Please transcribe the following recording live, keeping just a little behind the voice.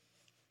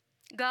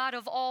God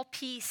of all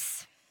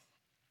peace,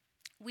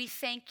 we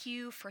thank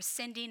you for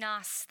sending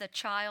us the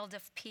child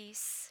of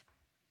peace,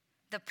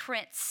 the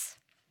Prince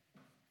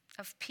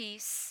of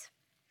Peace.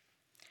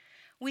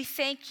 We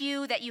thank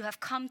you that you have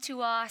come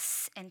to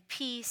us in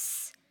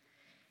peace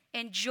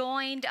and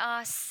join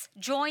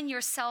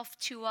yourself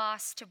to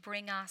us to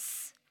bring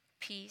us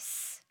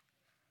peace.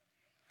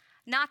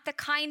 Not the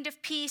kind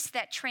of peace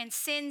that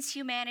transcends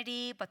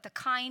humanity, but the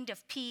kind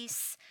of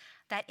peace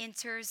that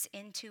enters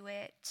into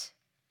it.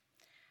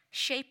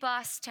 Shape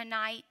us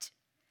tonight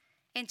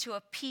into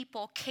a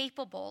people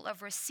capable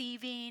of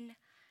receiving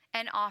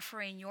and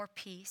offering your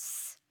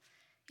peace.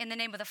 In the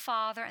name of the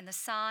Father, and the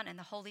Son, and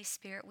the Holy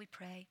Spirit, we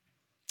pray.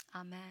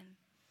 Amen.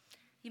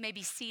 You may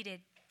be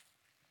seated.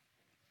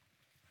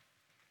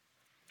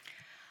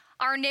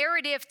 Our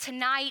narrative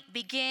tonight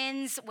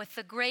begins with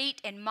the great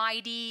and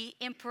mighty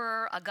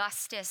Emperor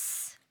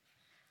Augustus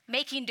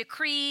making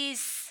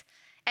decrees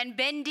and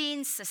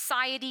bending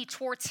society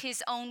towards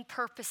his own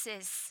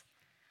purposes,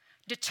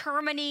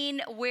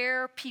 determining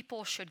where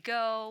people should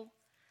go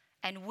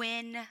and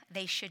when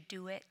they should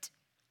do it.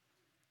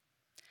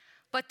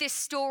 But this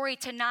story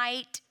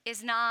tonight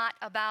is not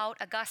about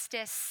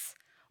Augustus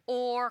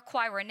or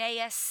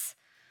Quirinius,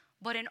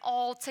 but an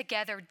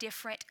altogether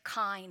different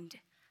kind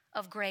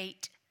of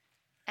great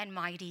and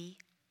mighty.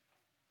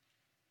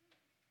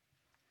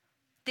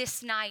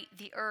 This night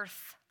the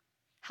earth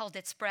held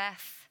its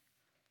breath,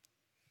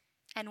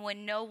 and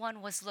when no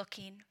one was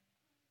looking,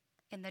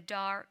 in the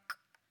dark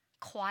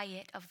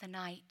quiet of the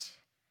night,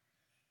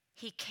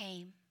 he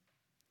came.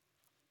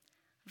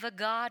 The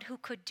God who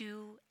could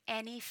do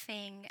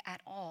anything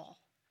at all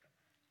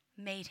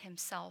made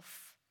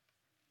himself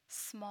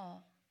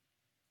small,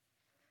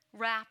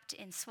 wrapped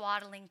in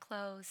swaddling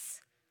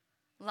clothes,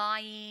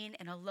 lying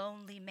in a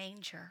lonely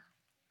manger.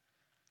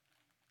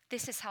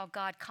 This is how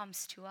God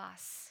comes to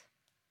us.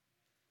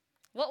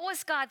 What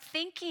was God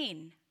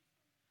thinking?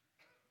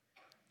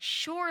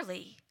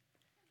 Surely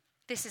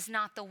this is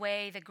not the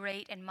way the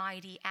great and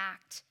mighty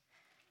act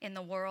in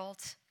the world,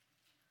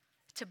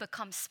 to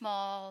become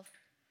small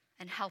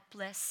and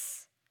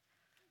helpless,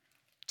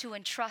 to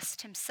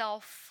entrust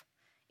himself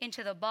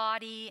into the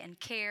body and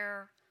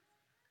care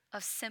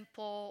of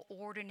simple,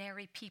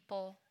 ordinary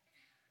people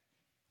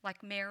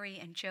like Mary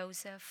and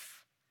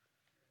Joseph.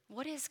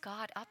 What is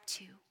God up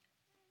to?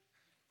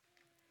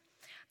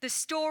 The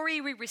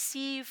story we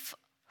receive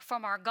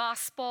from our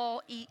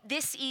gospel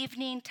this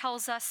evening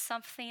tells us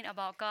something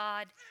about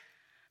God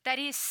that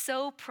is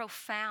so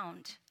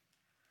profound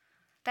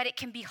that it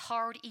can be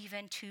hard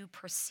even to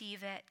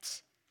perceive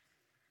it.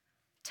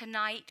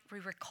 Tonight, we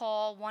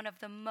recall one of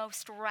the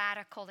most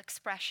radical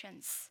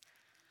expressions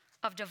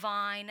of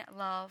divine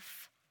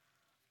love,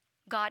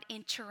 God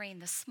entering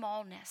the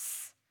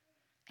smallness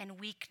and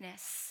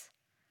weakness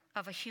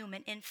of a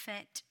human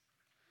infant,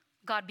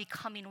 God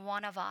becoming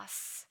one of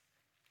us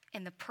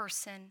in the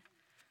person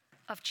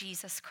of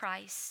Jesus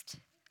Christ.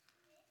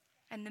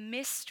 And the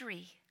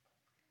mystery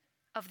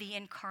of the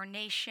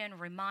incarnation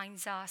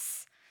reminds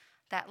us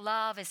that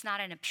love is not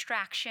an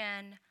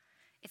abstraction,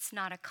 it's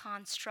not a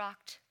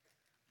construct,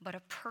 but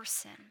a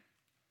person.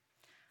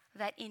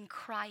 That in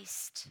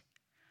Christ,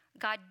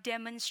 God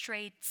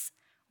demonstrates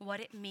what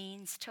it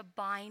means to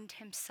bind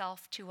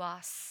himself to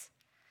us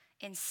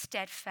in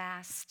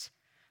steadfast,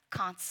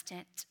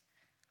 constant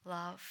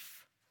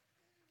love.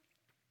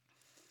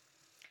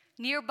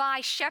 Nearby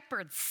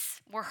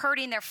shepherds were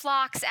herding their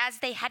flocks as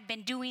they had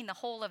been doing the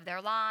whole of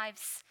their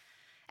lives,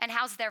 and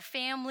how their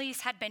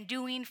families had been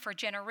doing for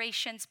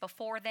generations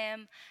before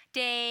them,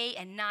 day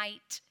and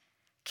night,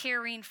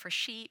 caring for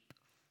sheep.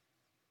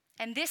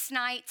 And this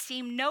night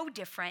seemed no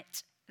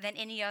different than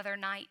any other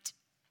night.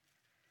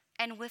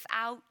 And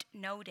without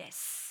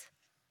notice,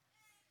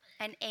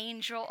 an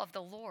angel of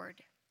the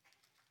Lord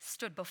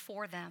stood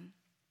before them.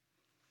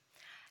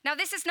 Now,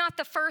 this is not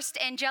the first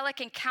angelic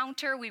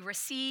encounter we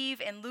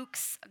receive in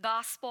Luke's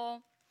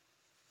gospel.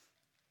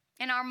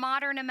 And our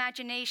modern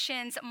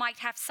imaginations might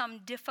have some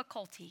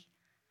difficulty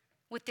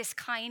with this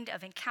kind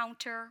of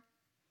encounter.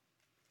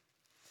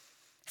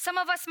 Some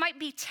of us might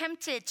be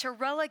tempted to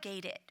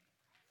relegate it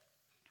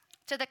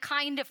to the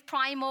kind of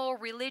primal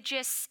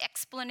religious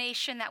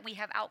explanation that we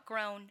have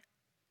outgrown.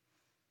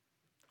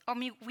 Or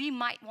we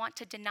might want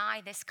to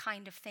deny this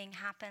kind of thing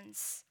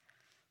happens.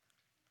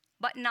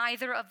 But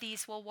neither of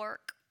these will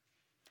work.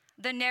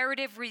 The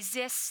narrative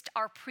resists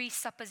our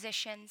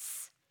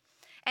presuppositions,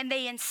 and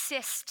they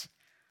insist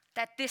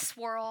that this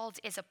world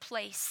is a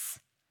place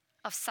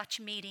of such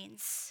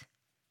meetings.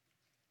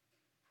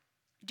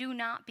 Do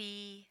not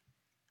be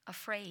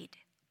afraid,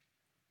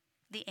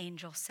 the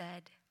angel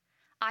said.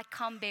 I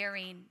come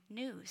bearing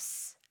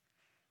news,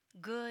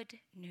 good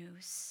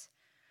news,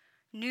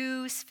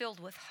 news filled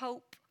with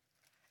hope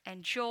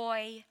and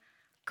joy,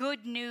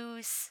 good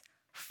news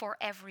for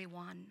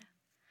everyone,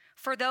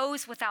 for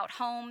those without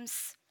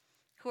homes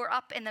who are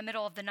up in the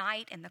middle of the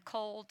night in the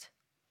cold,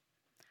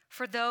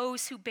 for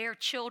those who bear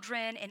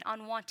children in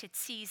unwanted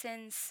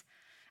seasons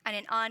and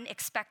in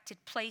unexpected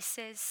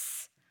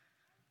places,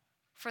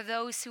 for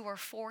those who are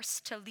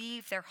forced to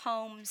leave their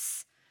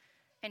homes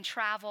and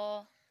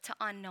travel to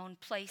unknown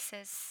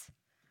places,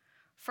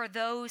 for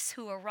those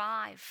who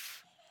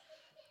arrive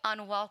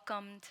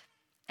unwelcomed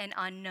and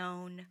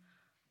unknown.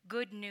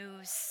 Good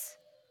news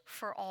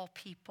for all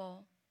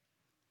people.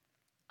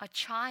 A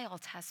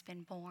child has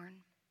been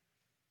born.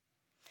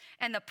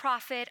 And the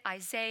prophet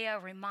Isaiah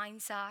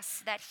reminds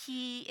us that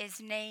he is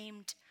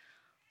named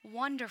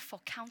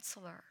Wonderful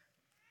Counselor,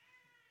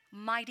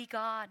 Mighty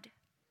God,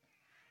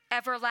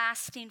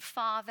 Everlasting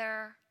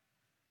Father,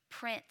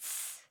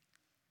 Prince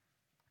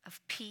of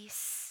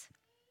Peace.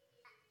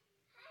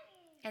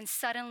 And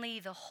suddenly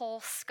the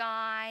whole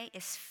sky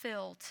is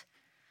filled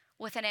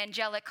with an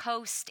angelic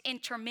host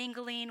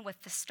intermingling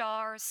with the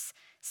stars,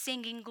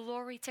 singing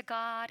glory to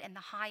God in the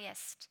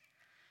highest,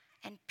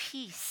 and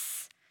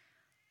peace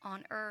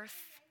on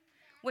earth,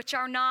 which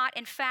are not,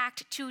 in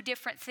fact, two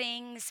different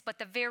things, but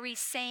the very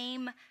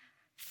same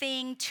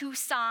thing, two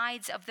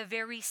sides of the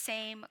very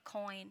same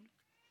coin.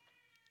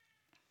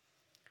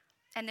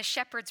 And the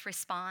shepherds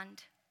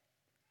respond,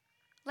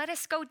 "Let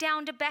us go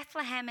down to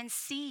Bethlehem and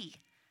see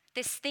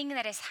this thing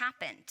that has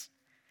happened,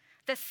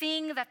 the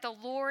thing that the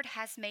Lord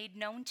has made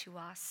known to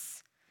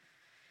us."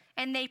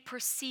 And they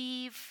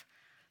perceive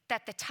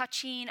that the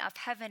touching of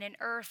heaven and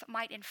earth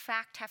might in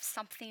fact have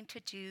something to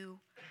do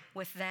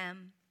with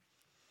them.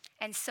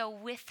 And so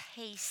with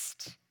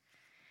haste,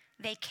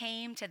 they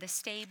came to the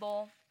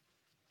stable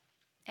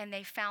and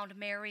they found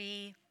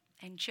Mary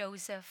and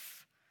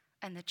Joseph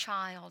and the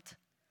child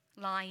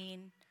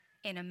lying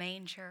in a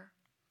manger.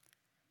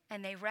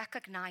 And they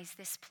recognized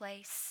this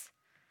place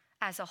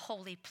as a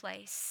holy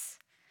place.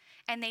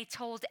 And they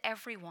told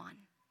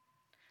everyone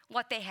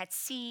what they had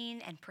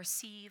seen and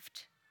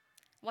perceived,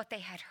 what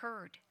they had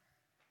heard,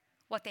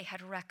 what they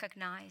had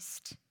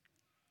recognized.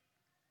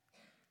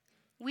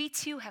 We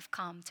too have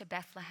come to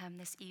Bethlehem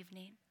this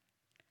evening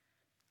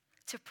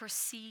to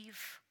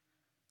perceive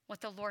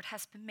what the Lord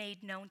has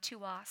made known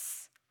to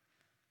us.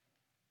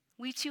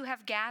 We too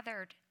have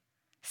gathered,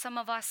 some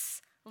of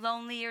us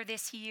lonelier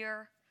this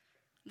year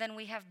than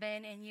we have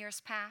been in years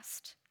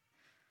past,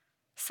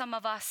 some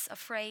of us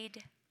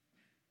afraid,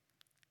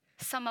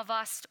 some of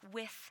us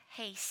with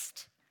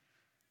haste.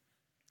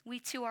 We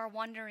too are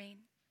wondering,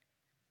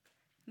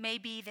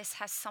 maybe this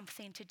has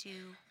something to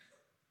do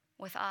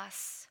with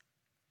us.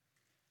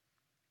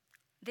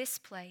 This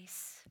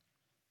place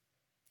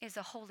is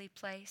a holy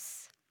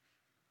place.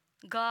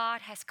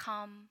 God has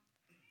come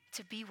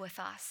to be with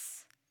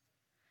us.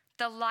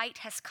 The light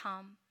has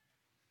come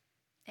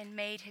and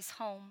made his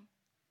home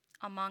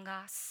among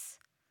us.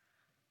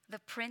 The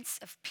Prince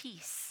of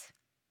Peace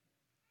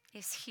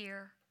is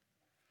here.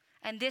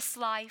 And this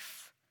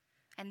life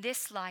and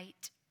this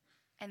light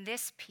and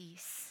this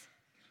peace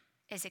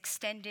is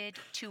extended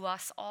to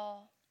us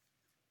all.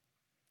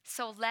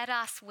 So let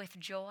us with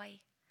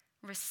joy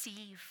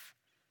receive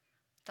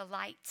the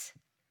light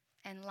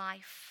and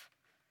life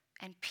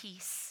and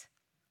peace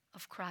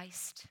of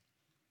Christ.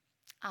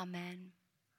 Amen.